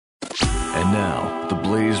And now, the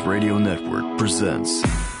Blaze Radio Network presents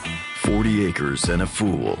 40 Acres and a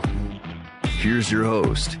Fool. Here's your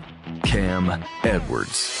host, Cam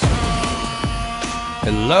Edwards.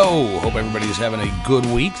 Hello. Hope everybody's having a good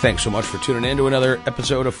week. Thanks so much for tuning in to another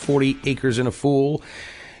episode of 40 Acres and a Fool.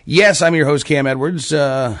 Yes, I'm your host, Cam Edwards.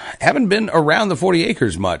 Haven't been around the 40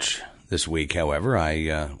 acres much this week, however.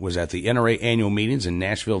 I was at the NRA Annual Meetings in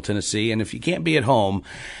Nashville, Tennessee, and if you can't be at home,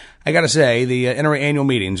 I gotta say, the NRA Annual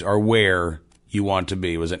Meetings are where you want to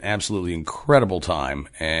be. It was an absolutely incredible time,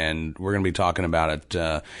 and we're going to be talking about it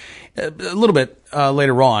a little bit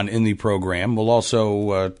later on in the program. We'll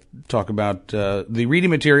also talk about the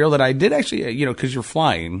reading material that I did actually, because you're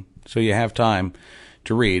flying, so you have time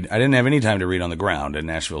to read. I didn't have any time to read on the ground in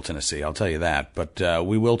Nashville, Tennessee, I'll tell you that. But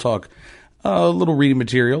we will talk a little reading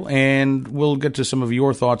material, and we'll get to some of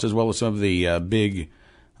your thoughts as well as some of the big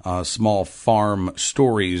small farm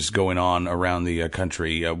stories going on around the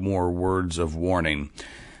country, more words of warning.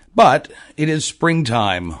 But it is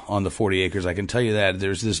springtime on the 40 acres, I can tell you that.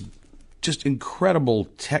 There's this just incredible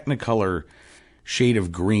technicolor shade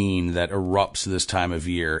of green that erupts this time of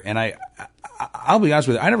year. And I'll be honest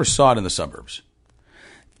with you, I never saw it in the suburbs.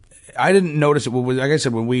 I didn't notice it. Like I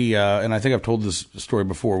said, when we, and I think I've told this story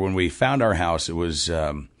before, when we found our house, it was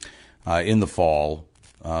in the fall.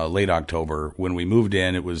 Late October. When we moved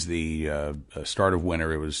in, it was the start of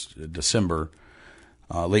winter. It was December,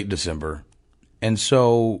 late December. And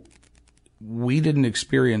so we didn't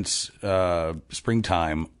experience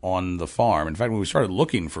springtime on the farm. In fact, when we started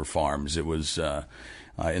looking for farms, it was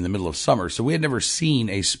in the middle of summer. So we had never seen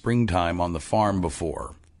a springtime on the farm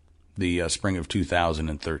before, the spring of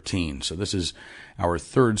 2013. So this is our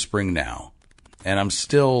third spring now. And I'm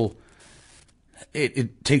still,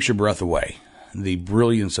 it takes your breath away. The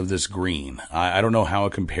brilliance of this green. I don't know how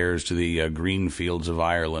it compares to the green fields of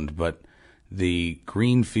Ireland, but the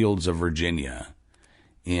green fields of Virginia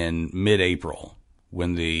in mid-April,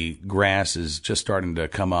 when the grass is just starting to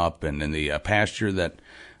come up, and in the pasture that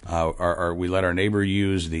we let our neighbor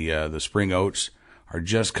use, the spring oats, are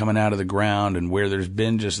just coming out of the ground, and where there's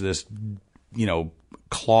been just this,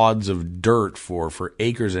 clods of dirt for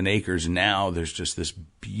acres and acres, now there's just this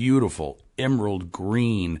beautiful emerald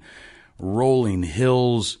green rolling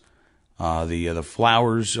hills. The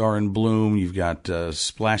flowers are in bloom. You've got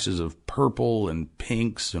splashes of purple and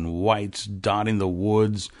pinks and whites dotting the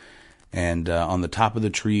woods. And on the top of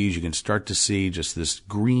the trees, you can start to see just this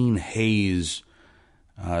green haze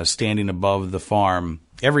standing above the farm.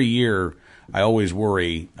 Every year, I always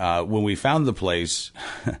worry. When we found the place,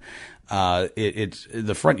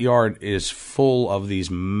 the front yard is full of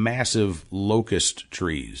these massive locust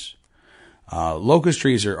trees. Locust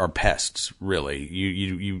trees are pests, really.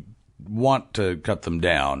 You want to cut them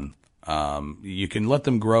down. You can let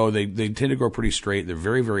them grow. They tend to grow pretty straight. They're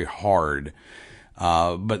very, very hard.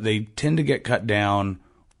 But they tend to get cut down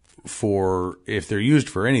if they're used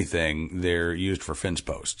for anything, they're used for fence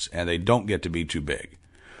posts, and they don't get to be too big.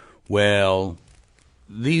 Well,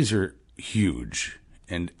 these are huge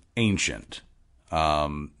and ancient.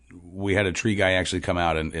 We had a tree guy actually come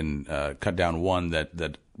out and cut down one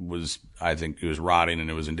that was, I think it was rotting and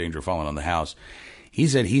it was in danger of falling on the house. He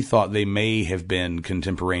said he thought they may have been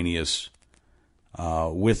contemporaneous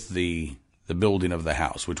with the building of the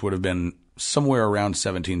house, which would have been somewhere around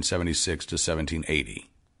 1776 to 1780.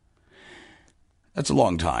 That's a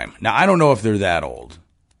long time. Now, I don't know if they're that old.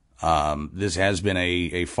 This has been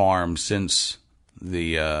a farm since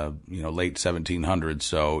the late 1700s,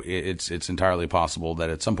 so it's entirely possible that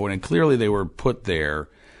at some point, and clearly they were put there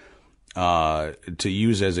to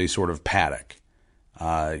use as a sort of paddock.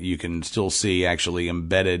 You can still see actually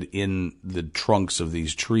embedded in the trunks of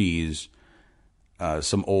these trees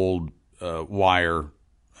some old barbed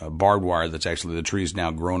wire that's actually the tree's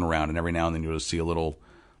now grown around, and every now and then you'll see a little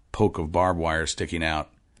poke of barbed wire sticking out.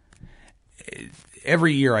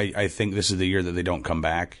 Every year I think this is the year that they don't come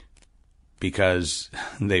back because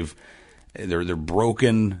they're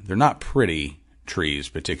broken. They're not pretty trees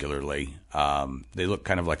particularly. They look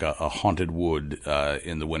kind of like a haunted wood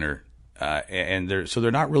in the winter, and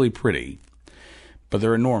they're not really pretty, but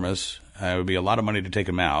they're enormous. It would be a lot of money to take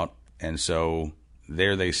them out, and so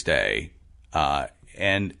there they stay.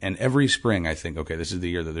 And every spring I think, okay, this is the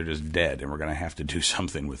year that they're just dead, and we're going to have to do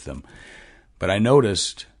something with them. But I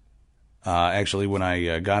noticed actually when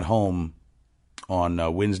I got home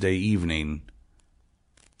on Wednesday evening,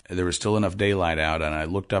 there was still enough daylight out, and I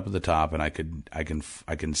looked up at the top, and I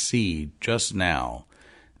can see just now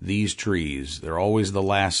these trees. They're always the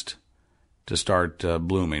last to start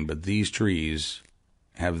blooming, but these trees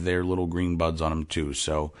have their little green buds on them too.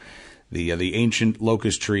 So the ancient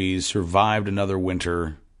locust trees survived another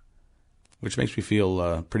winter, which makes me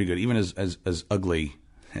feel pretty good, even as ugly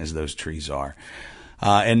as those trees are.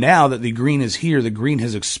 And now that the green is here, the green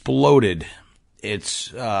has exploded.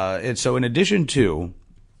 It's so in addition to,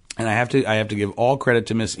 and I have to give all credit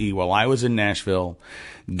to Miss E. While I was in Nashville,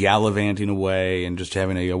 gallivanting away and just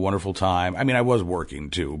having a wonderful time. I mean, I was working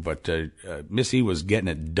too, but Miss E was getting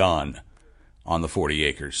it done on the 40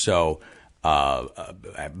 acres. So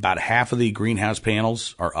about half of the greenhouse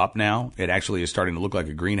panels are up now. It actually is starting to look like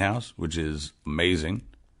a greenhouse, which is amazing.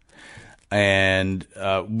 And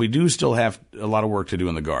we do still have a lot of work to do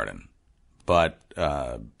in the garden, but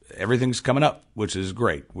everything's coming up, which is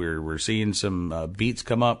great. We're seeing some beets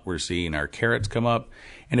come up. We're seeing our carrots come up.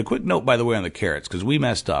 And a quick note, by the way, on the carrots, because we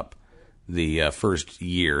messed up the first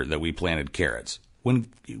year that we planted carrots. When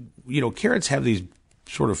carrots have these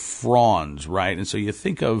sort of fronds, right? And so you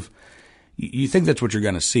think that's what you're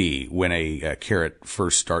going to see when a carrot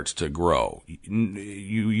first starts to grow.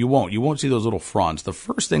 You won't see those little fronds. The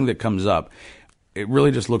first thing that comes up, it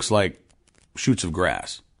really just looks like shoots of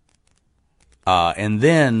grass. And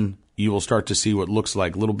then you will start to see what looks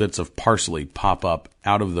like little bits of parsley pop up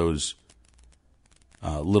out of those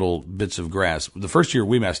little bits of grass. The first year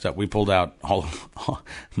we messed up. We pulled out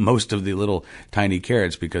most of the little tiny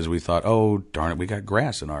carrots because we thought, oh, darn it, we got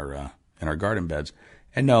grass in our garden beds.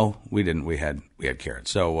 And no, we didn't. We had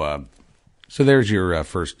carrots. So there's your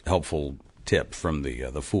first helpful tip from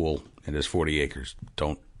the fool and his 40 acres.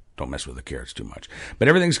 Don't mess with the carrots too much. But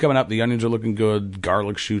everything's coming up. The onions are looking good.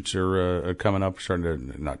 Garlic shoots are coming up.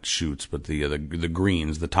 Starting to, not shoots, but the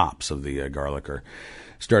greens, the tops of the garlic are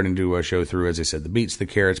starting to show through. As I said, the beets, the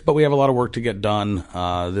carrots. But we have a lot of work to get done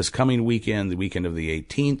this coming weekend, the weekend of the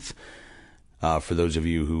 18th. For those of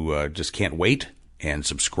you who just can't wait and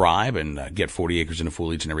subscribe and get 40 Acres in a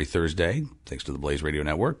Fool each and every Thursday, thanks to the Blaze Radio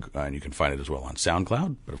Network. And you can find it as well on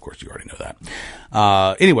SoundCloud, but of course you already know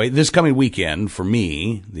that. Anyway, this coming weekend, for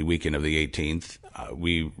me, the weekend of the 18th,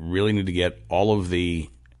 we really need to get all of the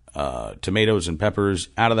tomatoes and peppers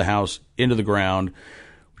out of the house, into the ground,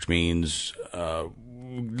 which means a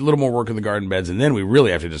little more work in the garden beds, and then we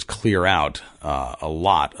really have to just clear out a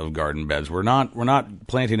lot of garden beds. We're not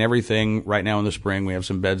planting everything right now in the spring. We have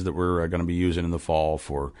some beds that we're going to be using in the fall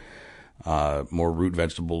for more root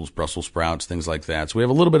vegetables, Brussels sprouts, things like that. So we have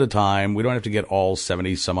a little bit of time. We don't have to get all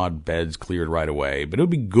 70 some odd beds cleared right away, but it would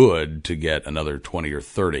be good to get another 20 or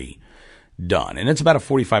 30 done. And it's about a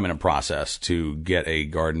 45-minute process to get a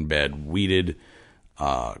garden bed weeded,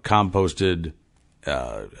 composted,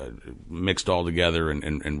 mixed all together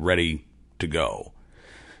and ready to go.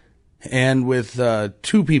 And with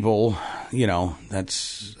 2 people,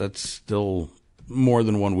 that's still more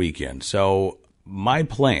than one weekend. So my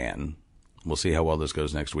plan, we'll see how well this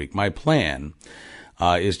goes next week. My plan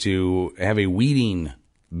is to have a weeding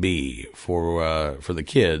bee for the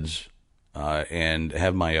kids, and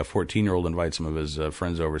have my 14-year-old invite some of his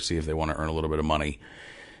friends over, see if they want to earn a little bit of money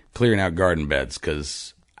clearing out garden beds,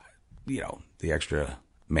 because the extra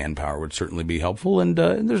manpower would certainly be helpful, and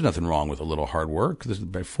there's nothing wrong with a little hard work.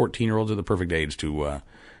 14-year-olds are the perfect age to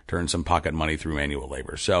earn some pocket money through manual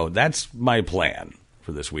labor. So that's my plan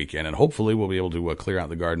for this weekend, and hopefully we'll be able to clear out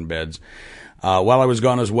the garden beds. While I was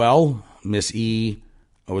gone as well, Miss E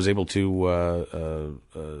was able to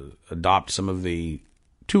adopt 2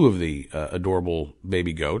 of the adorable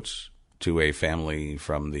baby goats to a family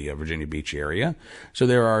from the Virginia Beach area. So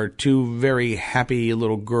there are 2 very happy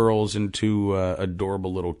little girls and 2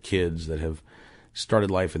 adorable little kids that have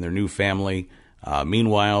started life in their new family.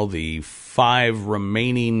 Meanwhile, the 5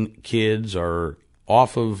 remaining kids are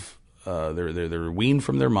off of, they're weaned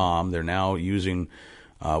from their mom. They're now using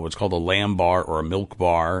what's called a lamb bar or a milk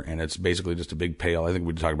bar, and it's basically just a big pail. I think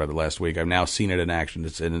we talked about it last week. I've now seen it in action,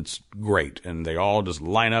 it's great. And they all just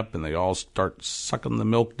line up and they all start sucking the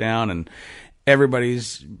milk down, and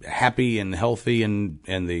everybody's happy and healthy, and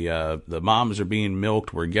the moms are being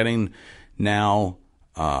milked. We're getting now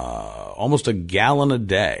almost a gallon a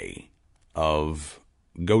day of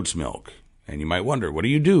goat's milk. And you might wonder, what do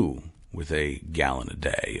you do with a gallon a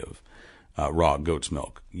day of raw goat's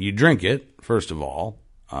milk? You drink it, first of all,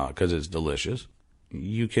 because it's delicious.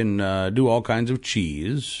 You can do all kinds of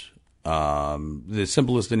cheese. The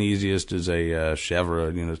simplest and easiest is a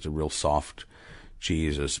chèvre. It's a real soft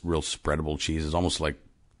cheese, a real spreadable cheese. It's almost like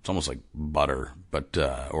butter, but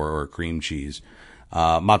or cream cheese.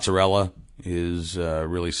 Mozzarella is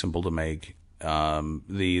really simple to make.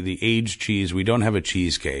 The aged cheese, we don't have a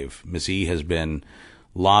cheese cave. Miss E has been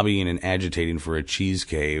lobbying and agitating for a cheese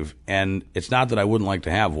cave, and it's not that I wouldn't like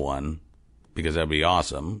to have one, because that'd be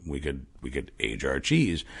awesome. We could age our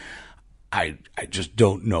cheese. I just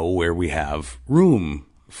don't know where we have room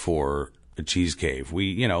for a cheese cave.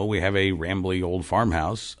 We have a rambly old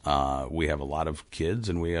farmhouse. We have a lot of kids,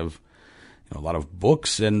 and we have a lot of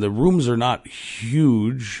books, and the rooms are not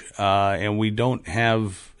huge, and we don't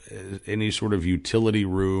have any sort of utility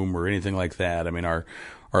room or anything like that. I mean, our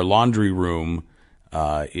laundry room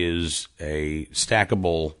is a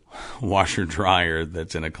stackable washer dryer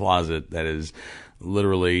that's in a closet that is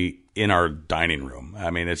literally in our dining room.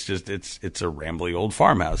 I mean, it's a rambly old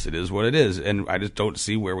farmhouse. It is what it is, and I just don't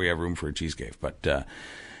see where we have room for a cheese cave. But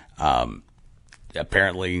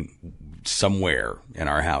apparently, somewhere in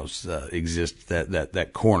our house exists that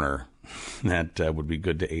corner that would be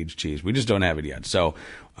good to age cheese. We just don't have it yet. So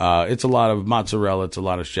it's a lot of mozzarella. It's a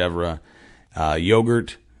lot of chèvre.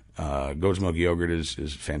 Yogurt. Goat's milk yogurt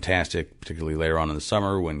is fantastic, particularly later on in the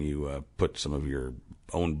summer when you put some of your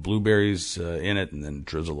own blueberries in it and then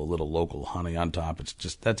drizzle a little local honey on top.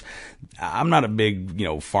 I'm not a big,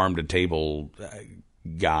 farm to table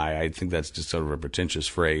guy. I think that's just sort of a pretentious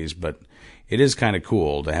phrase, but it is kind of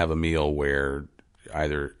cool to have a meal where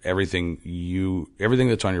either everything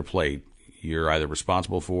that's on your plate, you're either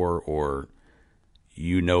responsible for or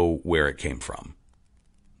where it came from.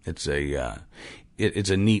 It's a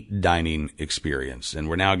neat dining experience, and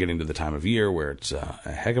we're now getting to the time of year where it's a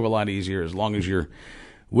heck of a lot easier as long as you're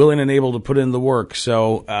willing and able to put in the work.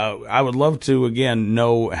 So I would love to, again,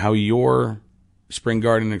 know how your spring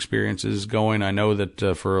gardening experience is going. I know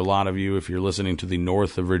that for a lot of you, if you're listening to the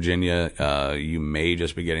north of Virginia, you may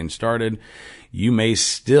just be getting started. You may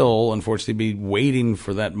still, unfortunately, be waiting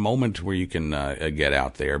for that moment where you can get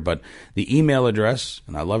out there. But the email address,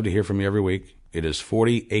 and I love to hear from you every week, it is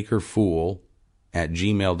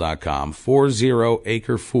 40acrefool@gmail.com,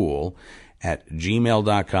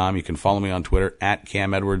 40acrefool@gmail.com. You can follow me on Twitter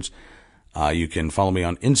 @Cam Edwards. You can follow me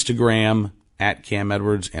on Instagram @Cam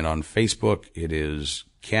Edwards, and on Facebook it is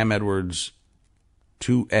Cam Edwards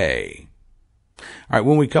 2A. All right,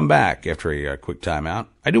 when we come back after a quick timeout,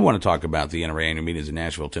 I do want to talk about the NRA Annual Meetings in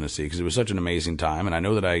Nashville, Tennessee, because it was such an amazing time, and I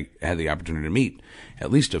know that I had the opportunity to meet at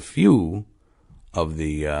least a few of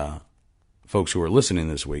the folks who are listening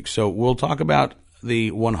this week. So we'll talk about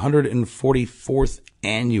the 144th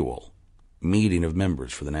Annual Meeting of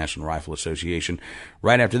Members for the National Rifle Association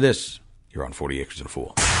right after this. You're on 40 Acres and a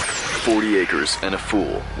Fool. 40 Acres and a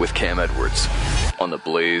Fool with Cam Edwards on the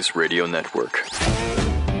Blaze Radio Network.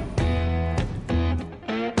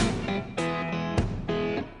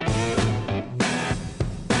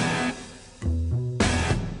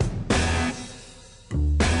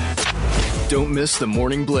 Don't miss the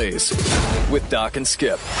Morning Blaze with Doc and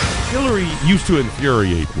Skip. Hillary used to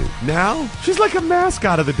infuriate me. Now, she's like a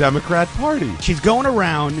mascot of the Democrat Party. She's going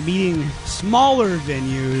around meeting smaller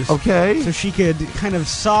venues. Okay. So she could kind of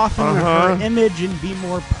soften her image and be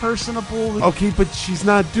more personable. Okay, but she's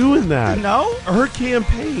not doing that. No? Her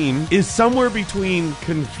campaign is somewhere between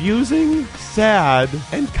confusing, sad,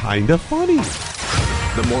 and kind of funny.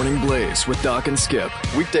 The Morning Blaze with Doc and Skip.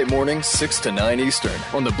 Weekday mornings 6 to 9 Eastern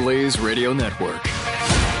on the Blaze Radio Network.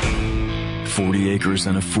 40 Acres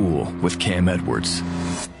and a Fool with Cam Edwards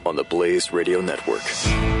on the Blaze Radio Network.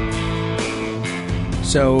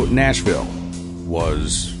 So Nashville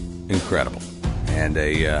was incredible. And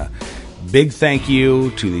a big thank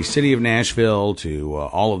you to the city of Nashville, to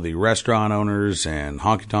all of the restaurant owners and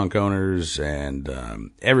honky-tonk owners and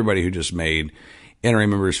everybody who just made NRA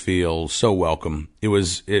members feel so welcome.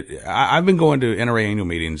 I've been going to NRA annual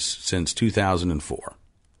meetings since 2004.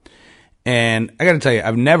 And I got to tell you,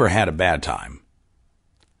 I've never had a bad time.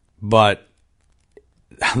 But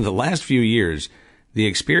the last few years, the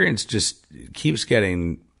experience just keeps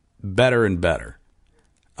getting better and better.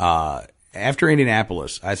 After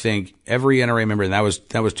Indianapolis, I think every NRA member, and that was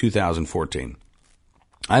 2014.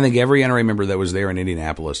 I think every NRA member that was there in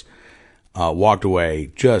Indianapolis walked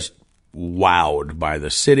away just wowed by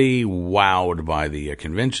the city, wowed by the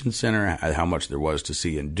convention center, how much there was to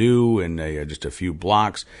see and do in just a few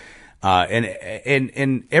blocks.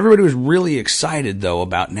 And everybody was really excited, though,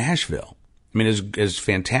 about Nashville. I mean, as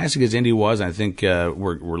fantastic as Indy was, I think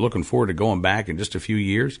we're looking forward to going back in just a few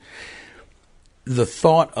years. The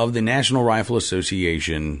thought of the National Rifle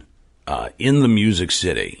Association in the Music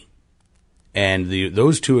City and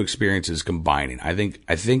those two experiences combining, I think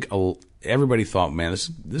everybody thought, man,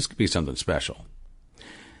 this could be something special.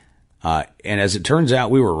 And as it turns out,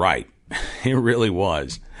 we were right. It really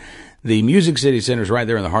was. The Music City Center is right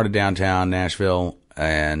there in the heart of downtown Nashville,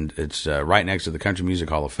 and it's right next to the Country Music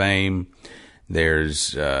Hall of Fame.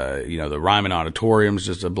 There's, the Ryman Auditorium's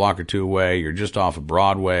just a block or two away. You're just off of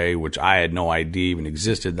Broadway, which I had no idea even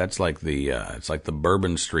existed. That's like it's like the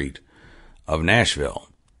Bourbon Street of Nashville.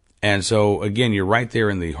 And so, again, you're right there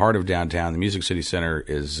in the heart of downtown. The Music City Center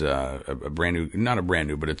is a brand new, not a brand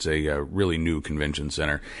new, but it's a really new convention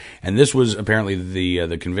center. And this was apparently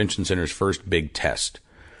the convention center's first big test,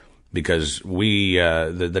 because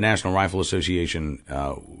the National Rifle Association,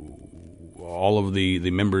 all of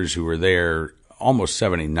the members who were there, almost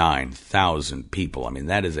 79,000 people. I mean,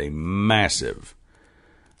 that is a massive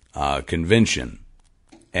convention.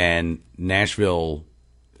 And Nashville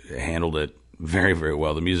handled it very, very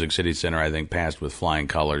well. The Music City Center, I think, passed with flying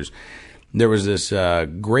colors. There was this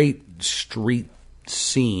great street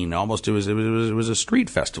scene. Almost, it was a street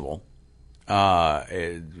festival out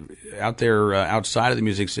there outside of the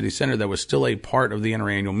Music City Center that was still a part of the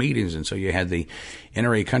NRA Annual Meetings. And so you had the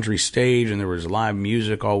NRA Country Stage, and there was live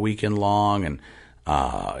music all weekend long. And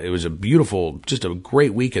it was just a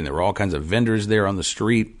great weekend. There were all kinds of vendors there on the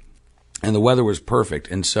street, and the weather was perfect.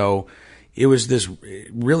 And so it was this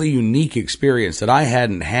really unique experience that I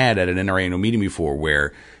hadn't had at an NRA Annual Meeting before,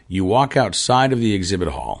 where you walk outside of the exhibit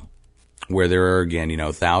hall, where there are, again,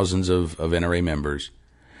 thousands of NRA members,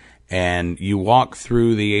 and you walk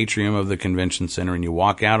through the atrium of the convention center, and you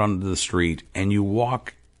walk out onto the street, and you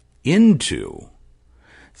walk into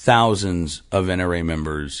thousands of NRA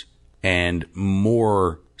members and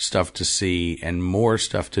more stuff to see and more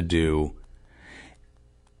stuff to do.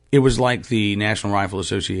 It was like the National Rifle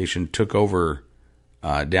Association took over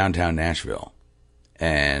downtown Nashville,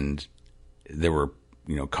 and there were,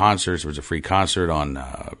 concerts. There was a free concert on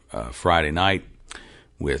Friday night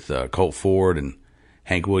with Colt Ford and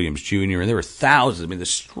Hank Williams Jr., and there were thousands. I mean, the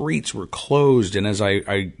streets were closed. And as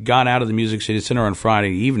I got out of the Music City Center on Friday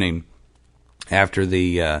evening after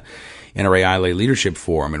the NRA ILA Leadership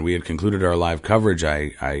Forum, and we had concluded our live coverage,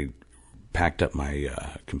 I packed up my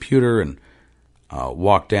computer and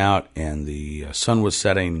walked out, and the sun was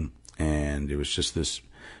setting, and it was just this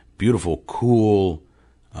beautiful, cool,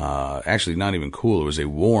 actually not even cool, it was a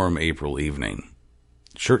warm April evening,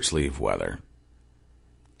 shirt sleeve weather.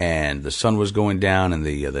 And the sun was going down, and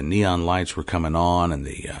the neon lights were coming on, and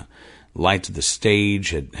the lights of the stage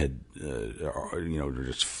had were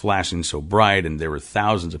just flashing so bright, and there were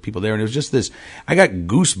thousands of people there, and it was just this, I got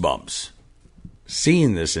goosebumps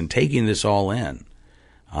seeing this and taking this all in.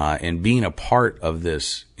 And being a part of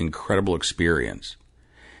this incredible experience.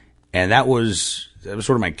 And that was sort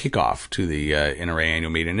of my kickoff to the NRA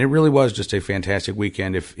Annual Meeting. And it really was just a fantastic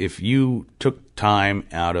weekend. If you took time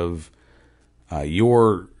out of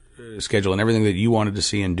your schedule and everything that you wanted to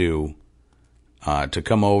see and do to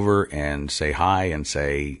come over and say hi and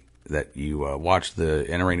say that you watched the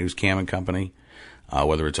NRA News Cam and Company,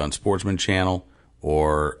 whether it's on Sportsman Channel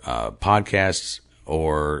or podcasts,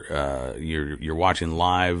 or you're watching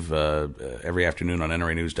live every afternoon on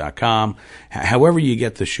NRAnews.com, however you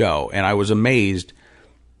get the show. And I was amazed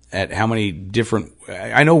at how many different,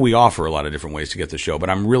 I know we offer a lot of different ways to get the show, but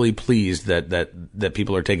I'm really pleased that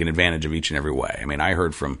people are taking advantage of each and every way. I mean, I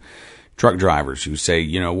heard from truck drivers who say,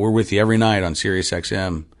 we're with you every night on Sirius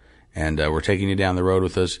XM, and we're taking you down the road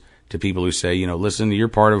with us, to people who say, listen, you're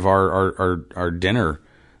part of our dinner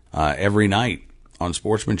every night on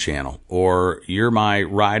Sportsman Channel, or you're my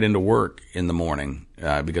ride into work in the morning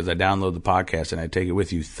because I download the podcast and I take it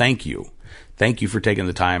with you. Thank you. Thank you for taking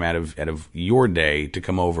the time out of your day to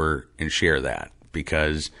come over and share that,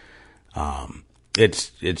 because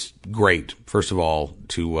it's great, first of all,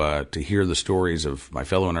 to hear the stories of my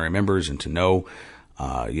fellow NRA members, and to know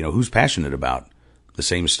who's passionate about the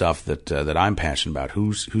same stuff that I'm passionate about,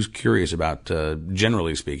 who's curious about,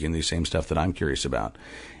 generally speaking, the same stuff that I'm curious about.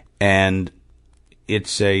 And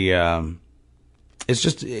it's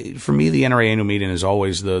just, for me, the NRA Annual Meeting is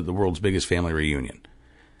always the world's biggest family reunion.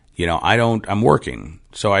 I'm working,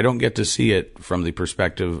 so I don't get to see it from the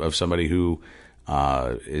perspective of somebody who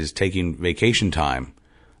is taking vacation time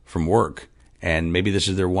from work, and maybe this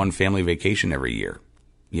is their one family vacation every year.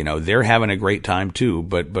 They're having a great time too,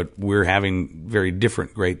 but we're having very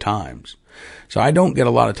different great times. So I don't get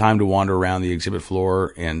a lot of time to wander around the exhibit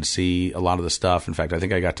floor and see a lot of the stuff. In fact, I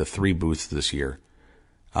think I got to 3 booths this year.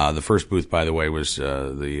 The first booth, by the way, was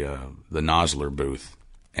the Nosler booth,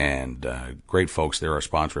 and great folks. They're our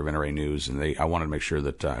sponsor of NRA News, and I wanted to make sure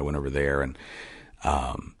that I went over there, and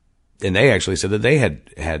they actually said that they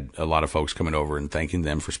had a lot of folks coming over and thanking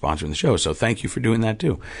them for sponsoring the show. So thank you for doing that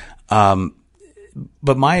too.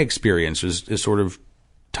 But my experience is sort of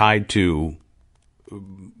tied to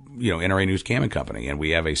NRA News Cam and Company, and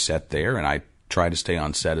we have a set there, and I try to stay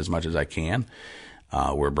on set as much as I can.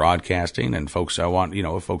 We're broadcasting, and folks,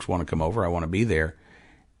 if folks want to come over, I want to be there.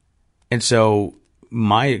 And so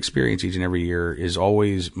my experience each and every year is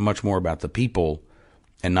always much more about the people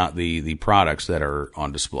and not the products that are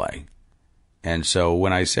on display. And so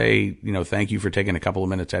when I say, thank you for taking a couple of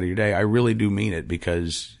minutes out of your day, I really do mean it,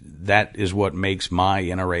 because that is what makes my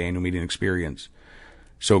NRA Annual Meeting experience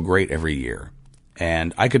so great every year.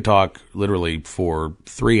 And I could talk literally for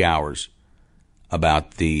 3 hours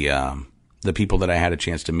about the people that I had a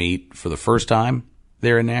chance to meet for the first time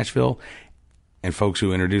there in Nashville, and folks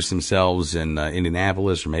who introduced themselves in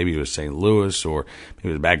Indianapolis, or maybe it was St. Louis, or maybe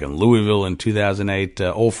it was back in Louisville in 2008,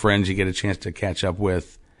 old friends you get a chance to catch up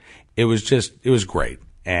with. It was great.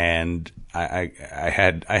 And I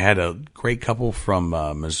had a great couple from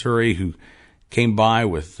Missouri who came by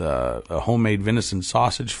with a homemade venison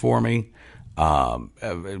sausage for me.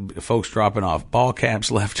 Folks dropping off ball caps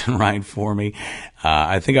left and right for me.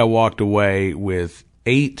 I think I walked away with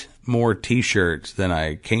 8 more T-shirts than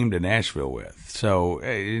I came to Nashville with. So,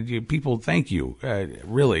 people, thank you.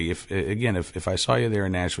 Really, if I saw you there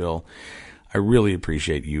in Nashville, I really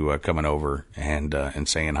appreciate you coming over and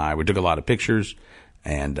saying hi. We took a lot of pictures,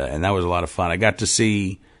 and that was a lot of fun. I got to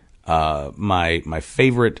see my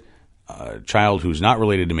favorite child, who's not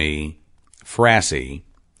related to me, Frassie,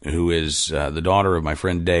 who is the daughter of my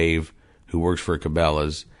friend Dave, who works for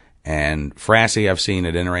Cabela's. And Frassie I've seen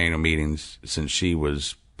at NRA Annual Meetings since she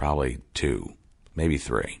was probably 2, maybe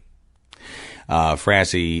 3.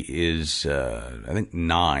 Frassie is, I think,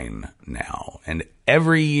 9 now. And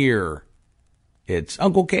every year it's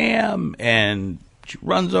Uncle Cam, and she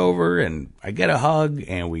runs over and I get a hug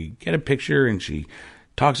and we get a picture, and she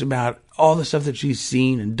talks about all the stuff that she's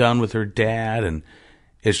seen and done with her dad. And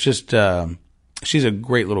it's just, she's a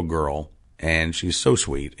great little girl, and she's so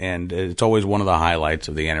sweet. And it's always one of the highlights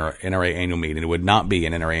of the NRA Annual Meeting. It would not be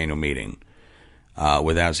an NRA Annual Meeting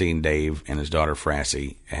without seeing Dave and his daughter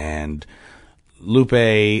Frassie, and Lupe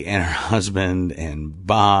and her husband, and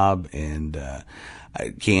Bob, and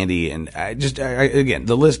Candy, and again,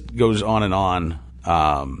 the list goes on and on.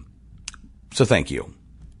 So thank you.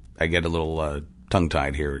 I get a little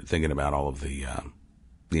tongue-tied here thinking about all of the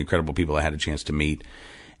incredible people I had a chance to meet.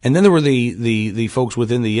 And then there were the folks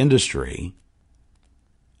within the industry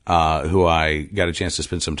who I got a chance to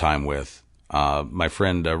spend some time with. My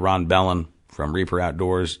friend Ron Bellin from Reaper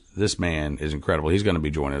Outdoors. This man is incredible. He's going to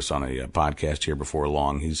be joining us on a podcast here before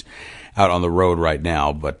long. He's out on the road right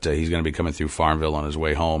now, but he's going to be coming through Farmville on his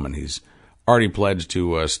way home, and he's already pledged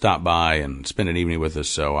to stop by and spend an evening with us.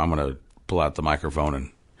 So I'm going to pull out the microphone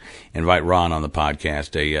and invite Ron on the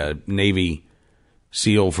podcast. A Navy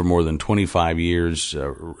SEAL for more than 25 years.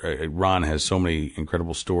 Ron has so many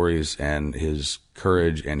incredible stories, and his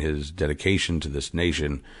courage and his dedication to this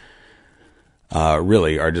nation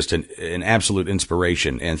really are just an absolute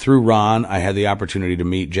inspiration. And through Ron, I had the opportunity to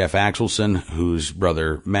meet Jeff Axelson, whose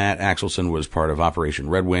brother Matt Axelson was part of Operation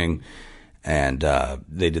Red Wing, and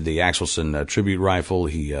they did the Axelson tribute rifle.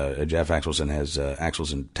 Jeff Axelson has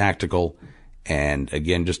Axelson Tactical, and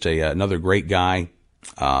again, just another great guy.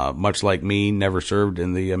 Much like me, never served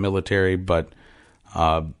in the military, but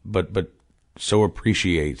so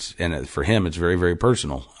appreciates, and for him, it's very, very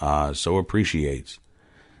personal. So appreciates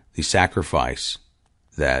the sacrifice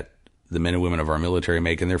that the men and women of our military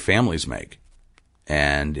make and their families make.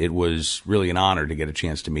 And it was really an honor to get a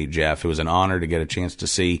chance to meet Jeff. It was an honor to get a chance to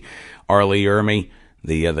see Arlie Ermy,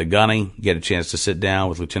 the gunny, get a chance to sit down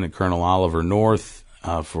with Lieutenant Colonel Oliver North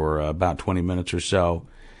for about 20 minutes or so.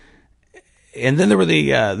 And then there were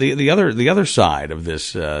the other side of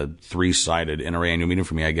this 3-sided NRA Annual Meeting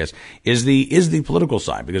for me, I guess, is the political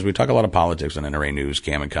side, because we talk a lot of politics on NRA News,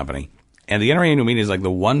 Cam and Company. And the NRA Annual Meeting is like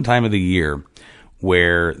the one time of the year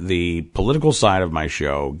where the political side of my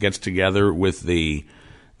show gets together with the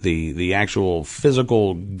actual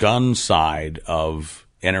physical gun side of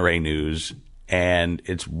NRA News, and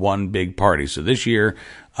it's one big party. So this year,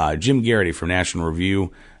 Jim Garrity from National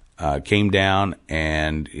Review came down,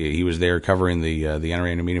 and he was there covering the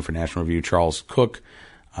NRA Annual Meeting for National Review. Charles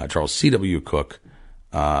C.W. Cook,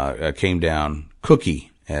 came down,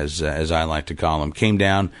 Cookie, as I like to call him, came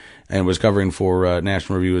down and was covering for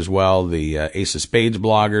National Review as well. The Ace of Spades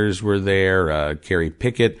bloggers were there. Carrie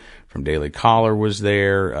Pickett from Daily Caller was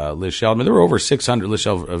there. Liz Sheldon. There were over 600. Liz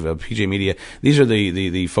Sheldon of PJ Media. These are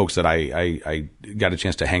the folks that I got a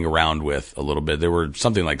chance to hang around with a little bit. There were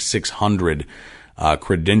something like 600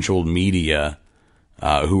 credentialed media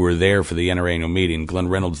who were there for the NRA Annual Meeting. Glenn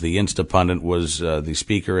Reynolds, the Insta pundit, was the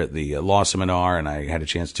speaker at the law seminar, and I had a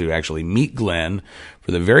chance to actually meet Glenn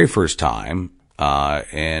for the very first time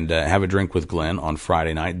and have a drink with Glenn on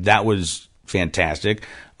Friday night. That was fantastic.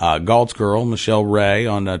 Galt's girl, Michelle Ray,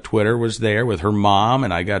 on Twitter was there with her mom,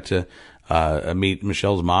 and I got to meet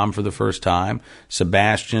Michelle's mom for the first time.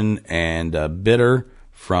 Sebastian and Bitter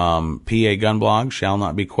from PA Gun Blog, Shall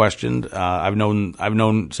Not Be Questioned. I've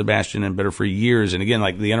known Sebastian and Bitter for years, and again,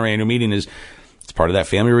 like the NRA Annual Meeting it's part of that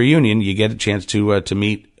family reunion. You get a chance to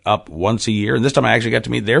meet up once a year, and this time I actually got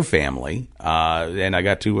to meet their family, and I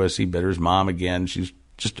got to see Bitter's mom again. She's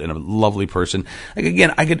just a lovely person. Like,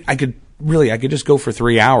 again, I could just go for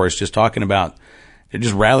 3 hours just talking about,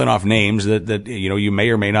 just rattling off names that you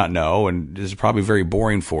may or may not know, and this is probably very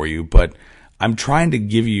boring for you, but I'm trying to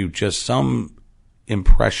give you just some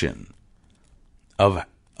impression of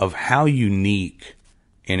how unique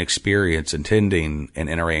an experience attending an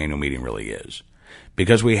NRA annual meeting really is,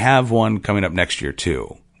 because we have one coming up next year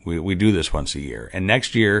too. We do this once a year, and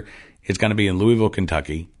next year it's going to be in Louisville,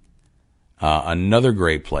 Kentucky. Another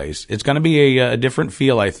great place. It's going to be a different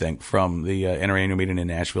feel, I think, from the NRA Annual Meeting in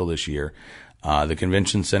Nashville this year. The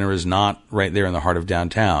convention center is not right there in the heart of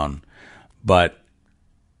downtown, but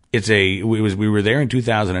we were there in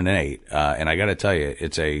 2008, and I got to tell you,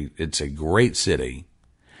 it's a great city,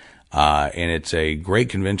 and it's a great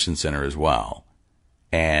convention center as well.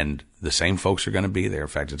 And the same folks are going to be there. In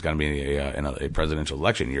fact, it's going to be in a presidential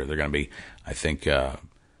election year. They're going to be, I think,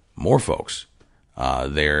 more folks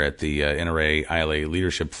there at the NRA ILA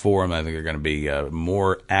Leadership Forum. I think they're going to be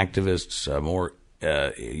more activists, more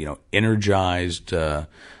energized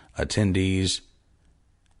attendees.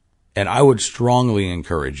 And I would strongly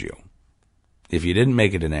encourage you, if you didn't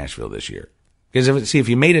make it to Nashville this year, because if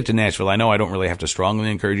you made it to Nashville, I know I don't really have to strongly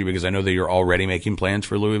encourage you, because I know that you're already making plans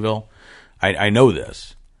for Louisville. I know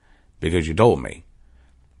this because you told me.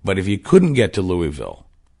 But if you couldn't get to Louisville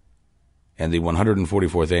and the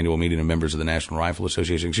 144th annual meeting of members of the National Rifle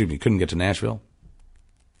Association, couldn't get to Nashville,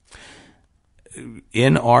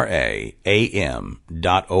 NRAAM.org.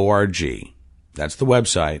 That's the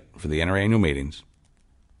website for the NRA annual meetings.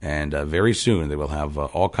 And very soon they will have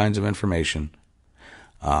all kinds of information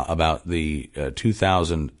about the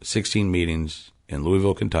 2016 meetings in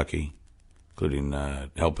Louisville, Kentucky, including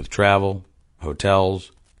help with travel,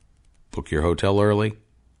 hotels, book your hotel early.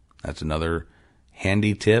 That's another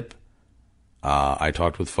handy tip. I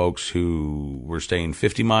talked with folks who were staying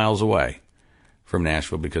 50 miles away from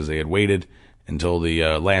Nashville because they had waited until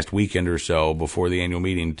the last weekend or so before the annual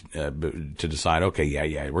meeting to decide,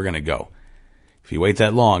 okay, we're going to go. If you wait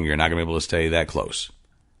that long, you're not going to be able to stay that close,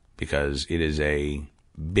 because it is a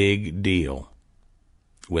big deal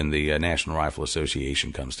when the National Rifle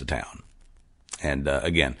Association comes to town. And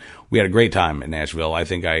again, we had a great time in Nashville. I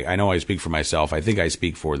think I know I speak for myself. I think I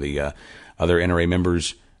speak for the other NRA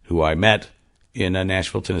members who I met in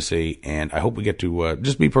Nashville, Tennessee. And I hope we get to,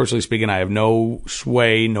 just me personally speaking, I have no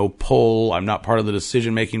sway, no pull. I'm not part of the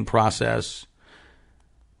decision-making process.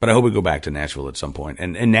 But I hope we go back to Nashville at some point.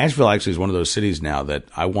 And Nashville actually is one of those cities now that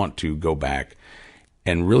I want to go back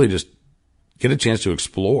and really just get a chance to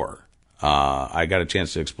explore. I got a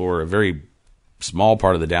chance to explore a very small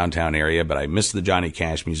part of the downtown area, but I missed the Johnny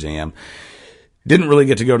Cash Museum. Didn't really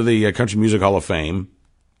get to go to the Country Music Hall of Fame,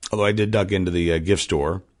 although I did duck into the gift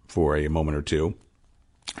store for a moment or two.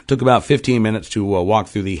 Took about 15 minutes to walk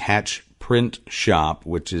through the Hatch Print Shop,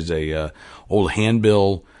 which is a old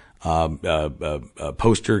handbill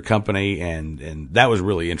poster company, and that was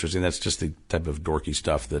really interesting. That's just the type of dorky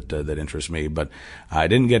stuff that interests me. But I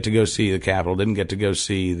didn't get to go see the Capitol, didn't get to go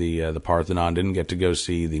see the Parthenon, didn't get to go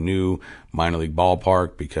see the new minor league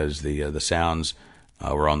ballpark because the sounds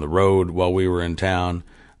were on the road while we were in town.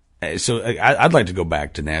 So I'd like to go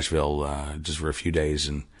back to Nashville just for a few days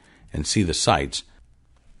and see the sights.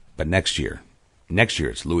 But next year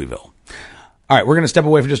it's Louisville. All right, we're going to step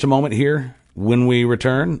away for just a moment here. When we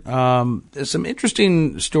return, there's some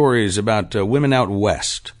interesting stories about women out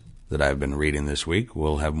west that I've been reading this week.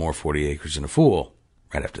 We'll have more 40 Acres and a Fool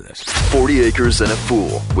right after this. 40 Acres and a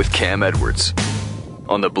Fool with Cam Edwards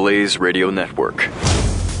on the Blaze Radio Network.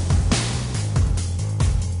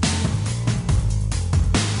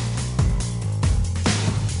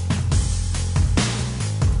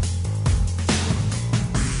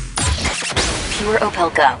 Pure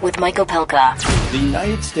Opelka with Mike Opelka. The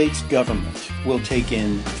United States government will take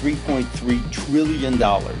in $3.3 trillion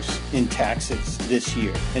in taxes this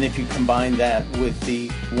year. And if you combine that with the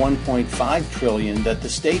 $1.5 trillion that the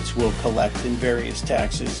states will collect in various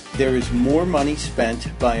taxes, there is more money spent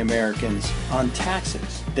by Americans on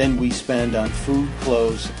taxes than we spend on food,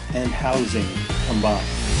 clothes, and housing combined.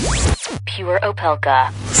 Pure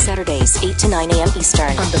Opelka. Saturdays, 8 to 9 a.m. Eastern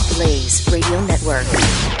on the Blaze Radio Network.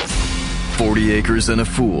 40 Acres and a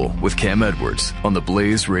Fool with Cam Edwards on the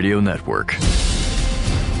Blaze Radio Network.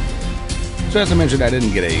 So as I mentioned, I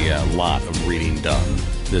didn't get a lot of reading done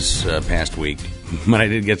this past week, but I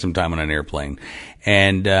did get some time on an airplane.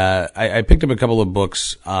 And I picked up a couple of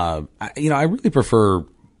books. I really prefer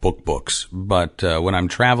books, but when I'm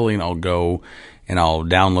traveling, I'll go and I'll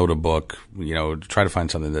download a book, try to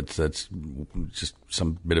find something that's just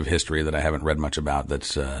some bit of history that I haven't read much about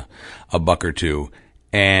that's a buck or two.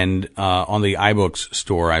 And on the iBooks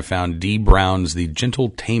store, I found Dee Brown's The Gentle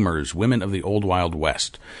Tamers, Women of the Old Wild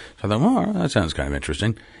West. So I thought, that sounds kind of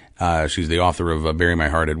interesting. She's the author of Bury My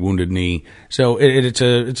Heart at Wounded Knee. So it's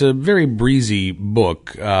a very breezy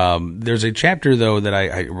book. There's a chapter, though, that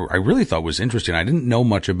I really thought was interesting. I didn't know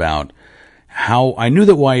much about how – I knew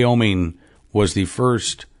that Wyoming was the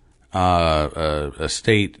first a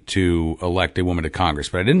state to elect a woman to Congress,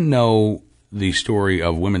 but I didn't know the story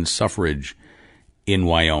of women's suffrage in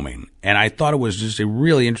Wyoming. And I thought it was just a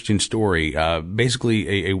really interesting story.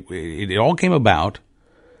 Basically, it all came about –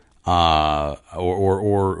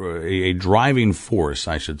 or a driving force,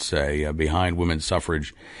 I should say, behind women's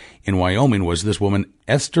suffrage in Wyoming was this woman,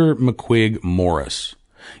 Esther McQuigg Morris.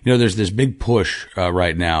 There's this big push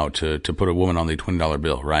right now to put a woman on the $20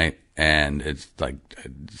 bill, right? And it's like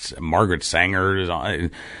Margaret Sanger is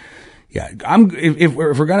on. Yeah, if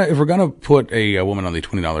we're gonna put a woman on the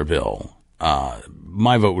 $20 bill,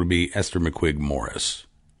 my vote would be Esther McQuigg Morris.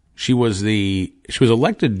 She was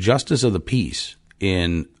elected Justice of the Peace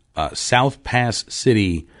in South Pass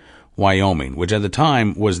City, Wyoming, which at the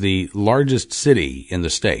time was the largest city in the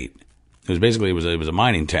state. It was a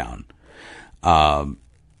mining town, about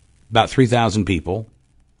 3,000 people,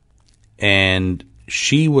 and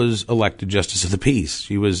she was elected Justice of the Peace.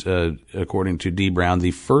 She was, according to Dee Brown,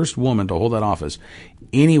 the first woman to hold that office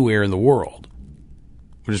anywhere in the world,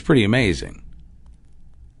 which is pretty amazing.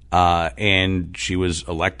 And she was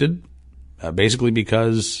elected basically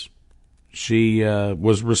because she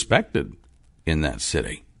was respected in that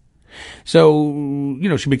city. So,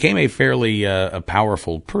 she became a fairly a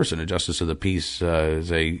powerful person. A Justice of the Peace is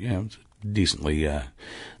a decently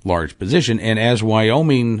large position. And as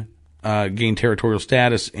Wyoming gained territorial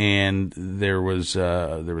status and there was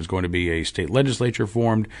going to be a state legislature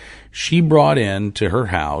formed, she brought in to her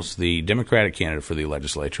house the Democratic candidate for the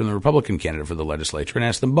legislature and the Republican candidate for the legislature and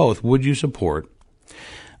asked them both, would you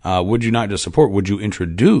not just support, would you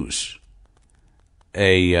introduce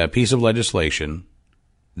a piece of legislation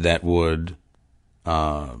that would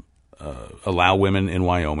allow women in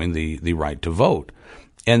Wyoming the right to vote?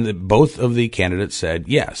 And both of the candidates said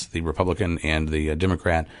yes. The Republican and the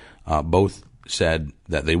Democrat both said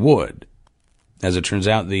that they would. As it turns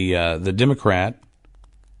out, the Democrat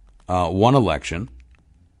won election,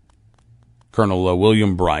 Colonel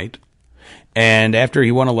William Bright, and after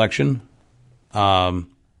he won election, Esther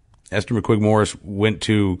McQuigg Morris went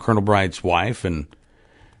to Colonel Bright's wife and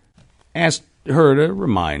asked her to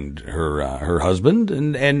remind her husband,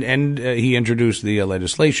 and he introduced the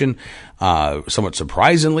legislation. Somewhat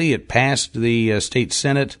surprisingly, it passed the state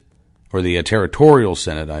Senate, or the territorial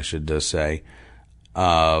Senate, I should say,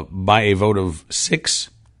 by a vote of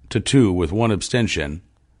 6-2 with one abstention.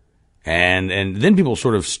 And then people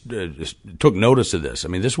sort of took notice of this. I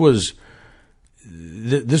mean, this was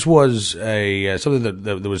a something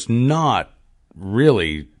that was not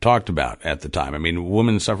really talked about at the time. I mean,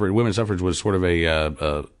 women's suffrage was sort of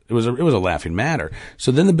it was a laughing matter.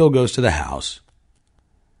 So then the bill goes to the House,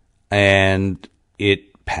 and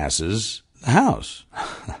it passes the House.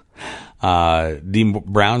 Dee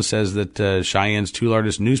Brown says that Cheyenne's two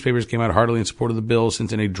largest newspapers came out heartily in support of the bill,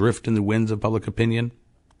 sensing a drift in the winds of public opinion.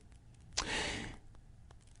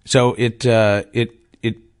 So it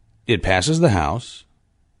passes the House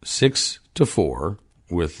 6-4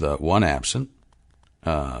 with one absent.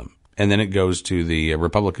 And then it goes to the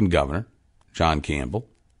Republican governor, John Campbell,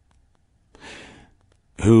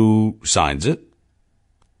 who signs it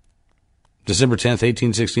December 10th,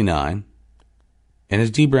 1869. And as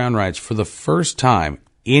Dee Brown writes, for the first time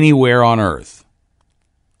anywhere on earth,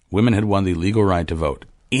 women had won the legal right to vote.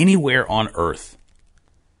 Anywhere on earth.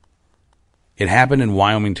 It happened in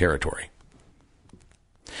Wyoming Territory.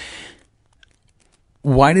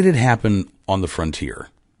 Why did it happen on the frontier?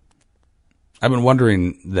 I've been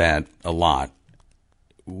wondering that a lot.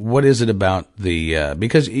 What is it about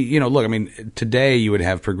because, look, I mean, today you would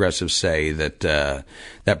have progressives say that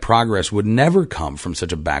that progress would never come from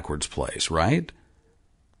such a backwards place, right?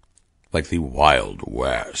 Like the Wild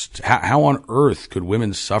West. How on earth could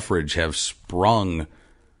women's suffrage have sprung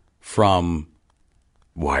from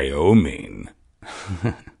Wyoming?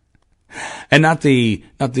 And not the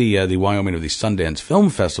Wyoming of the Sundance Film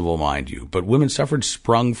Festival, mind you, but women's suffrage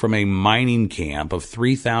sprung from a mining camp of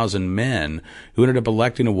 3,000 men who ended up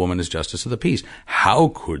electing a woman as Justice of the Peace. How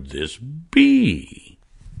could this be?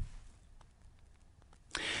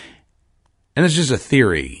 And it's just a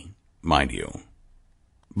theory, mind you.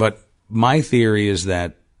 But my theory is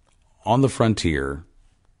that on the frontier,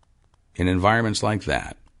 in environments like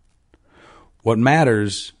that, what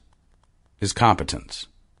matters is competence,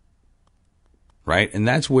 right? And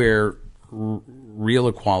that's where real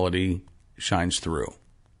equality shines through.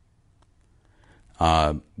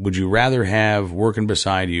 Would you rather have working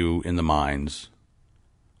beside you in the mines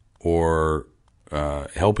or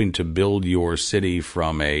helping to build your city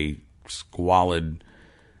from a squalid,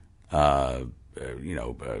 row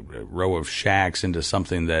of shacks into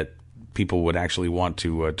something that people would actually want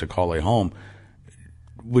to call a home?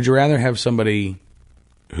 Would you rather have somebody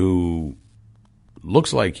who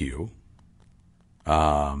looks like you,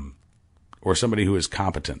 or somebody who is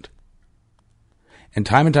competent? And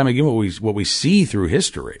time again, what we see through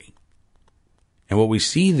history, and what we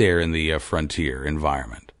see there in the frontier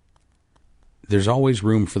environment, there's always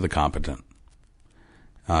room for the competent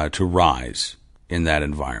to rise in that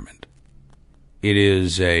environment. It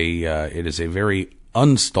is a very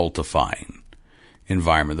unstultifying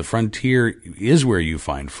environment. The frontier is where you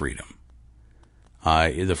find freedom.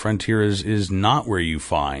 The frontier is not where you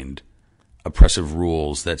find oppressive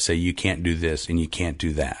rules that say you can't do this and you can't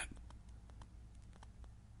do that.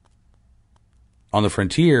 On the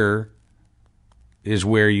frontier is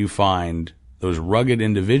where you find those rugged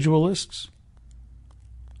individualists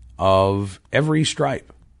of every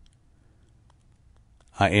stripe.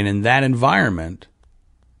 And in that environment,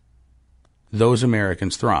 those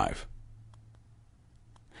Americans thrive.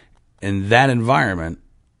 In that environment,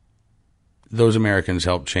 those Americans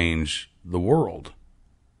help change the world.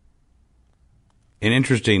 An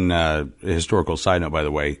interesting historical side note, by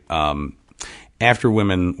the way, after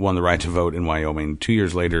women won the right to vote in Wyoming, 2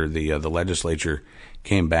 years later, the legislature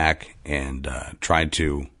came back and tried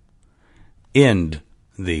to end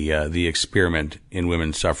the experiment in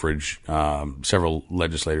women's suffrage. Several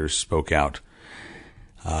legislators spoke out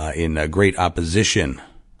in great opposition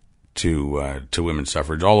to women's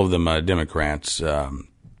suffrage. All of them Democrats.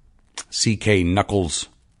 C.K. Knuckles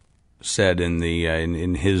said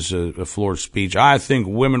in his floor speech, "I think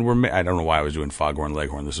women were I don't know why I was doing Foghorn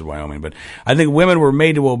Leghorn. This is Wyoming, but I think women were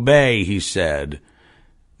made to obey." He said,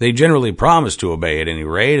 "They generally promise to obey at any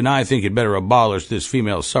rate, and I think you'd better abolish this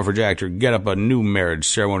Female Suffrage Act or get up a new marriage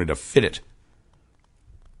ceremony to fit it."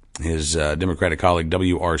 His Democratic colleague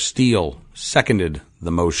W.R. Steele seconded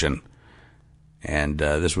the motion. And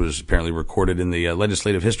this was apparently recorded in the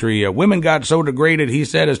legislative history. Women got so degraded, he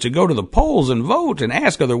said, as to go to the polls and vote and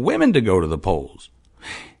ask other women to go to the polls.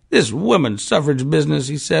 This women's suffrage business,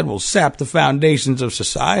 he said, will sap the foundations of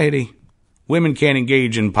society. Women can't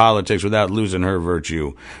engage in politics without losing her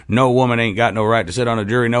virtue. No woman ain't got no right to sit on a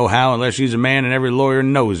jury nohow unless she's a man, and every lawyer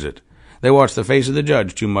knows it. They watch the face of the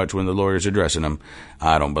judge too much when the lawyer's addressing them.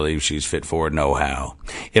 I don't believe she's fit for it nohow.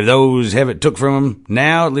 If those have it took from them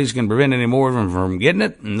now, at least can prevent any more of them from getting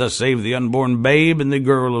it, and thus save the unborn babe and the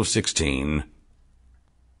girl of 16.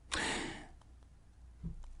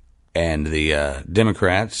 And the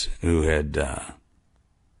Democrats, who had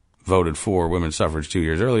voted for women's suffrage 2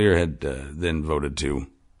 years earlier, had then voted to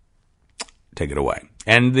take it away.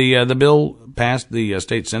 And the bill passed the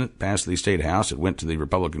state Senate, passed the state House. It went to the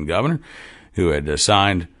Republican governor, who had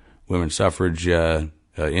signed women's suffrage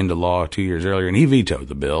into law 2 years earlier, and he vetoed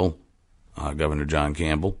the bill, Governor John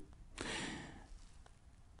Campbell.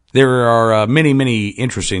 There are many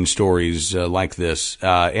interesting stories like this,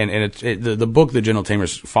 and the book, The Gentle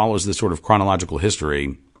Tamers, follows this sort of chronological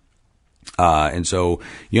history. And so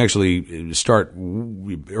you actually start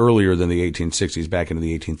earlier than the 1860s, back into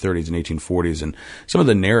the 1830s and 1840s, and some of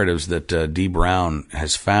the narratives that D. Brown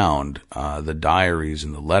has found, the diaries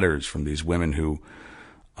and the letters from these women who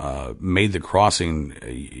made the crossing,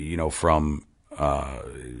 from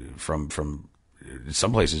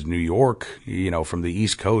some places, New York, from the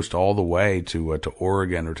East Coast all the way to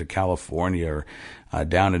Oregon or to California or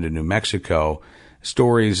down into New Mexico.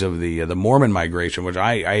 Stories of the Mormon migration, which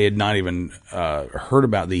I had not even heard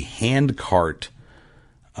about, the handcart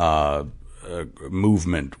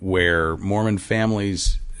movement, where Mormon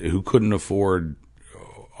families who couldn't afford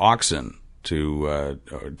oxen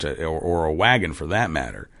or a wagon for that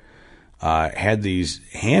matter had these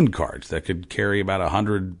handcarts that could carry about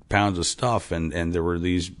 100 pounds of stuff, and there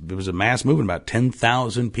was a mass movement, about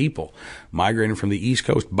 10,000 people migrating from the East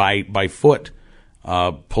Coast by foot.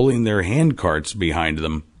 Pulling their hand carts behind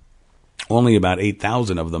them. Only about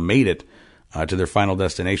 8,000 of them made it to their final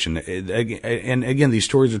destination. And again, these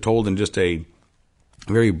stories are told in just a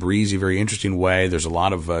very breezy, very interesting way. There's a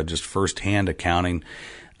lot of just first-hand accounting.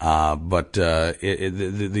 But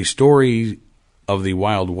the story of the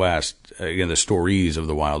Wild West, again, the stories of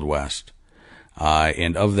the Wild West,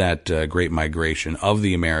 and of that great migration of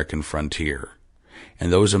the American frontier.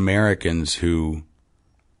 And those Americans who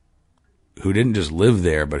didn't just live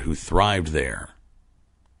there, but who thrived there,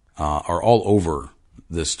 are all over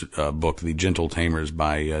this book, The Gentle Tamers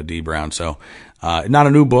by D. Brown. So, not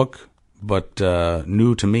a new book, but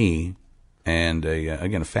new to me, and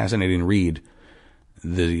again, a fascinating read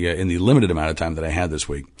in the limited amount of time that I had this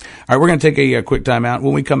week. All right, we're going to take a quick time out.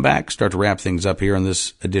 When we come back, start to wrap things up here on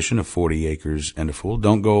this edition of 40 Acres and a Fool.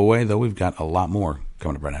 Don't go away, though. We've got a lot more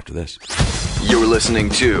coming up right after this. You're listening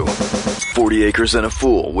to 40 Acres and a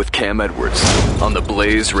Fool with Cam Edwards on the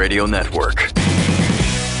Blaze Radio Network.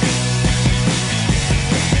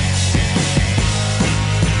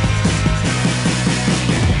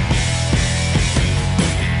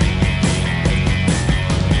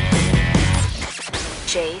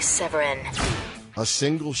 Jay Severin. A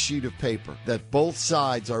single sheet of paper that both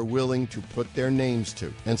sides are willing to put their names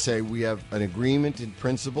to and say we have an agreement in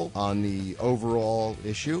principle on the overall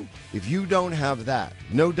issue. If you don't have that,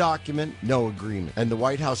 no document, no agreement. And the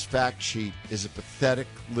White House fact sheet is a pathetic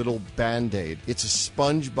little Band-Aid. It's a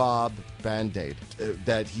SpongeBob Band-Aid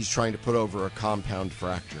that he's trying to put over a compound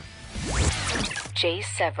fracture. Jay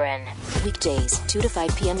Severin. Weekdays, 2 to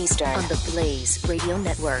 5 p.m. Eastern on the Blaze Radio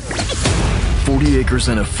Network. 40 Acres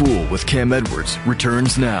and a Fool with Cam Edwards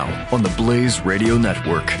returns now on the Blaze Radio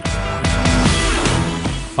Network.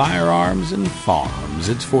 Firearms and farms.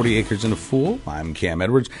 It's 40 Acres and a Fool. I'm Cam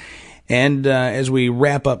Edwards. And as we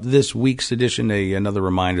wrap up this week's edition, another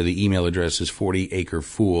reminder, the email address is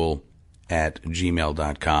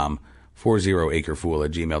 40acrefool@gmail.com.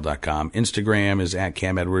 40acrefool@gmail.com. Instagram is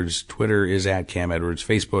 @Cam Edwards. Twitter is @Cam Edwards.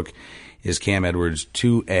 Facebook is Cam Edwards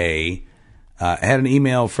 2A. I had an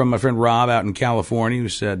email from my friend Rob out in California who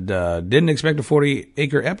said, didn't expect a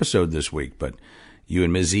 40-acre episode this week, but you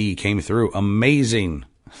and Ms. E came through. Amazing,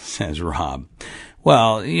 says Rob.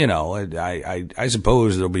 Well, you know, I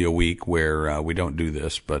suppose there'll be a week where we don't do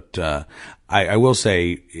this, but I will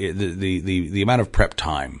say the amount of prep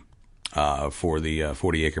time for the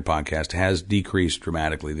 40-acre podcast has decreased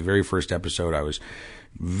dramatically. The very first episode, I was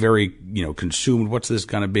very, consumed. What's this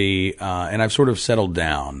going to be? And I've sort of settled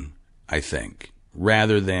down, I think,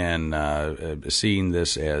 rather than seeing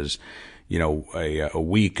this as, a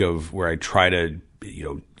week of where I try to,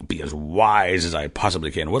 be as wise as I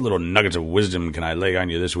possibly can. What little nuggets of wisdom can I lay on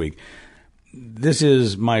you this week? This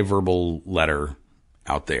is my verbal letter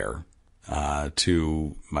out there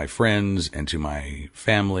to my friends and to my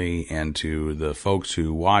family and to the folks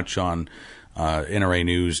who watch on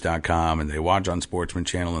NRAnews.com and they watch on Sportsman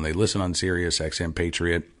Channel and they listen on Sirius XM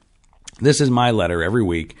Patriot. This is my letter every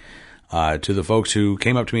week to the folks who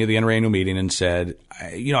came up to me at the NRA Annual Meeting and said,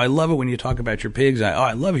 I love it when you talk about your pigs.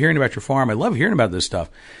 I love hearing about your farm. I love hearing about this stuff.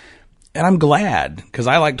 And I'm glad because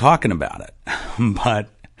I like talking about it. But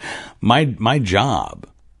my job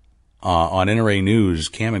on NRA News,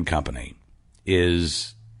 Cam and Company,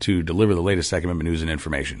 is to deliver the latest Second Amendment news and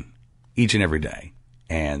information each and every day.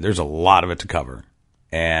 And there's a lot of it to cover.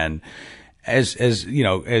 And as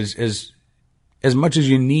much as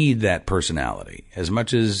you need that personality, as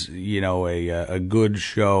much as, a good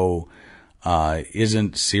show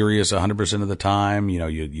isn't serious 100% of the time,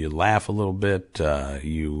 you laugh a little bit,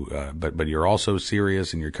 but you're also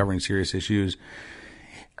serious and you're covering serious issues.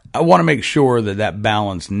 I want to make sure that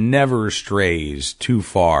balance never strays too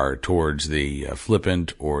far towards the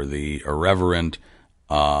flippant or the irreverent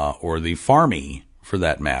or the farmy, for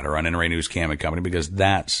that matter, on NRA News, Cam and Company, because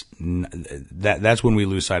that's when we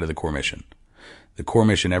lose sight of the core mission. The core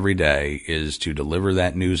mission every day is to deliver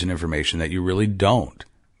that news and information that you really don't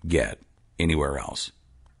get anywhere else.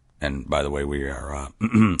 And by the way, we are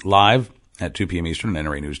live at 2 p.m. Eastern on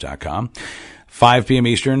NRAnews.com. 5 p.m.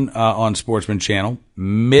 Eastern on Sportsman Channel,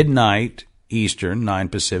 midnight Eastern, 9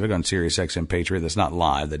 Pacific on Sirius XM Patriot. That's not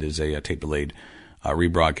live. That is a tape-delayed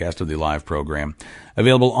rebroadcast of the live program.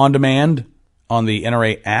 Available on demand on the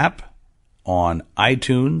NRA app, on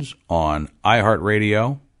iTunes, on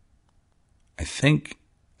iHeartRadio. I think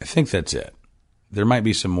that's it. There might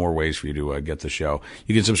be some more ways for you to get the show.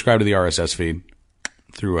 You can subscribe to the RSS feed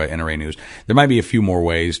through NRA News. There might be a few more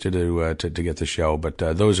ways to get the show, but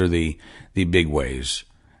those are the big ways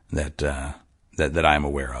that I'm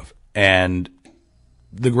aware of. And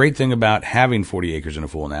the great thing about having 40 Acres and a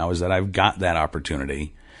Fool now is that I've got that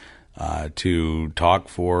opportunity to talk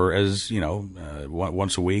for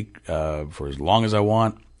once a week for as long as I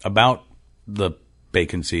want about the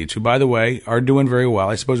bacon seeds, who, by the way, are doing very well.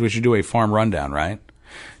 I suppose we should do a farm rundown, right?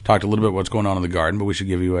 Talked a little bit what's going on in the garden, but we should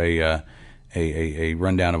give you a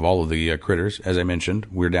rundown of all of the critters. As I mentioned,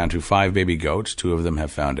 we're down to 5 baby goats. 2 of them have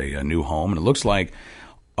found a new home, and it looks like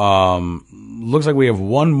Looks like we have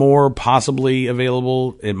one more possibly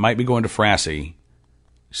available. It might be going to Frassie,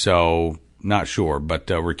 so not sure. But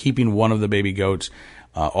we're keeping one of the baby goats.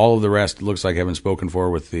 All of the rest looks like have been spoken for,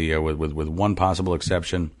 with the with one possible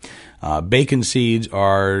exception. Bacon seeds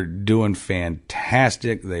are doing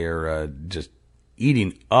fantastic. They are just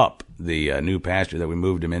eating up the new pasture that we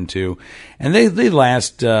moved them into, and they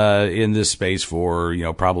last in this space for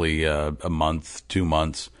probably a month, 2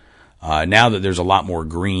 months. Now that there's a lot more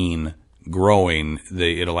green growing,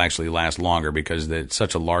 it'll actually last longer because it's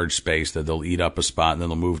such a large space that they'll eat up a spot and then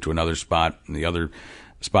they'll move to another spot, and the other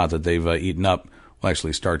spot that they've eaten up will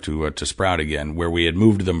actually start to sprout again. Where we had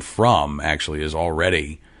moved them from actually is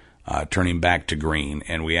already turning back to green,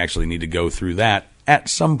 and we actually need to go through that at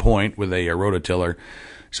some point with a rototiller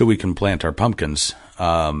so we can plant our pumpkins.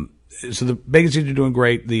 So the bacon seeds are doing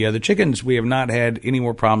great. The chickens, we have not had any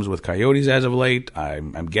more problems with coyotes as of late.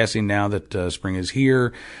 I'm guessing now that spring is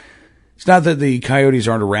here. It's not that the coyotes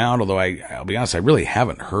aren't around, although I'll be honest, I really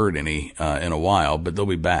haven't heard any in a while, but they'll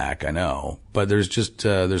be back, I know. But there's just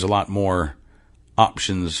there's a lot more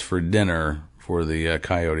options for dinner for the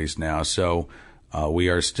coyotes now. So we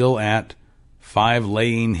are still at 5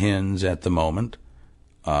 laying hens at the moment,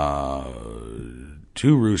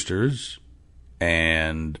 2 roosters,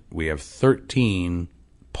 and we have 13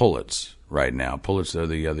 pullets right now. Pullets are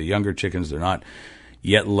the younger chickens. They're not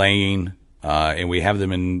yet laying, and we have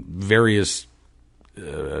them in various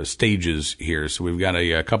stages here. So we've got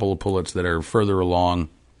a couple of pullets that are further along.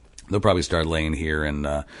 They'll probably start laying here in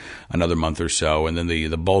another month or so, and then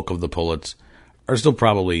the bulk of the pullets are still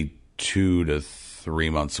probably 2 to 3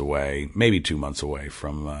 months away, maybe 2 months away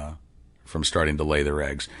from starting to lay their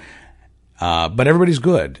eggs. But everybody's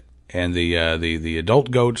good, and the adult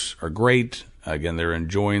goats are great. Again, they're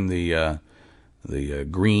enjoying the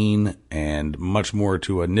green and much more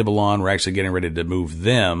to nibble on. We're actually getting ready to move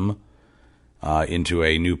them into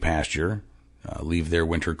a new pasture. Leave their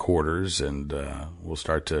winter quarters, and we'll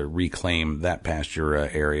start to reclaim that pasture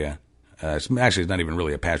area. It's not even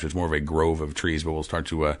really a pasture; it's more of a grove of trees. But we'll start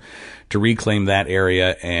to reclaim that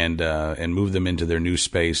area and move them into their new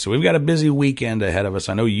space. So we've got a busy weekend ahead of us.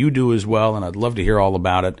 I know you do as well, and I'd love to hear all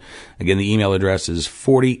about it. Again, the email address is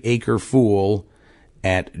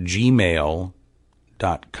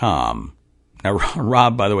 40acrefool@gmail.com. Now,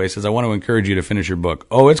 Rob, by the way, says, I want to encourage you to finish your book.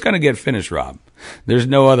 Oh, it's going to get finished, Rob. There's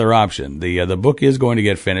no other option. The book is going to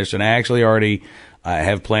get finished, and I actually already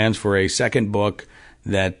have plans for a second book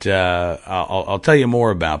that I'll tell you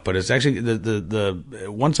more about. But it's actually the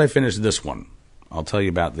once I finish this one, I'll tell you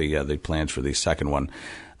about the plans for the second one.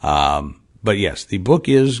 But yes, the book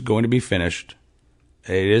is going to be finished.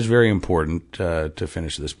 It is very important to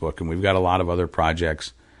finish this book, and we've got a lot of other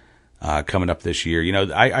projects coming up this year.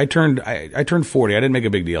 I turned 40. I didn't make a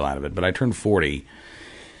big deal out of it, but I turned 40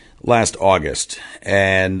 last August,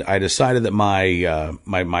 and I decided that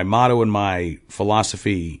my motto and my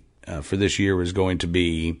philosophy for this year was going to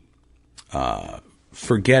be,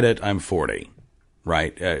 forget it, I'm 40.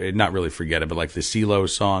 Right? Not really forget it, but like the CeeLo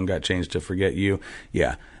song got changed to Forget You.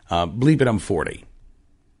 Yeah. Bleep it, I'm 40.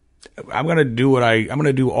 I'm going to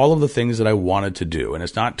do all of the things that I wanted to do. And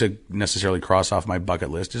it's not to necessarily cross off my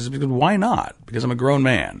bucket list. It's because why not? Because I'm a grown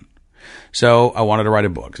man. So I wanted to write a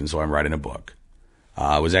book. And so I'm writing a book.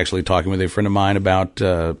 I was actually talking with a friend of mine about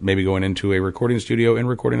maybe going into a recording studio and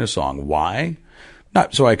recording a song. Why?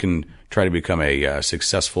 Not so I can try to become a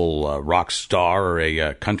successful rock star or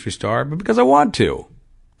a country star, but because I want to.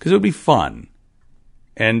 Because it would be fun.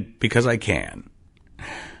 And because I can.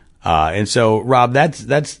 And so, Rob, that's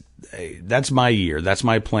my year. That's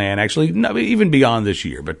my plan. Actually, not even beyond this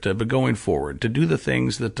year, but going forward, to do the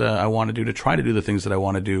things that I want to do, to try to do the things that I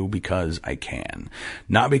want to do because I can,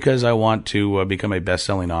 not because I want to become a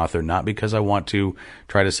best-selling author, not because I want to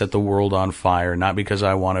try to set the world on fire, not because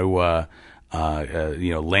I want to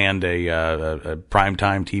land a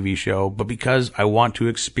primetime TV show, but because I want to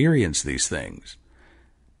experience these things.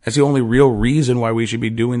 That's the only real reason why we should be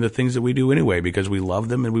doing the things that we do anyway, because we love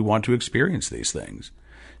them and we want to experience these things.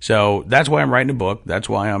 So that's why I'm writing a book. That's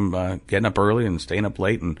why I'm getting up early and staying up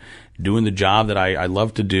late and doing the job that I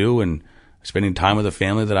love to do, and spending time with a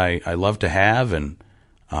family that I love to have, and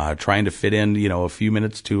trying to fit in, a few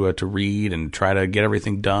minutes to read and try to get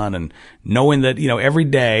everything done, and knowing that, every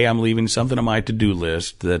day I'm leaving something on my to-do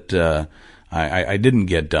list that I didn't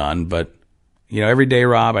get done. But, every day,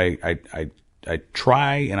 Rob, I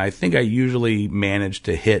try, and I think I usually manage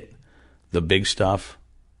to hit the big stuff.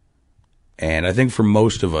 And I think for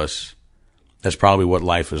most of us, that's probably what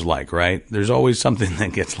life is like, right? There's always something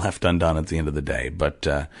that gets left undone at the end of the day. But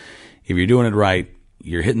if you're doing it right,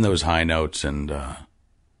 you're hitting those high notes, and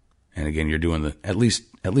And again, you're doing at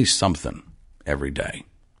least something every day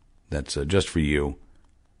that's just for you,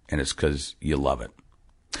 and it's because you love it.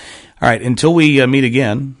 All right, until we meet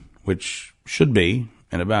again, which should be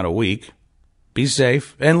in about a week, be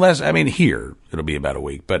safe. Here it'll be about a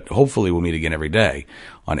week, but hopefully we'll meet again every day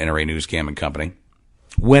on NRA News Cam and Company,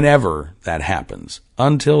 whenever that happens.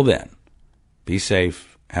 Until then, be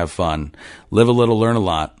safe, have fun, live a little, learn a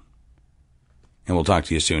lot, and we'll talk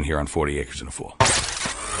to you soon here on 40 Acres and a Fool.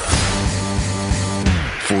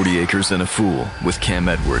 40 Acres and a Fool with Cam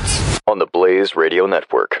Edwards on the Blaze Radio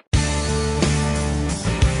Network.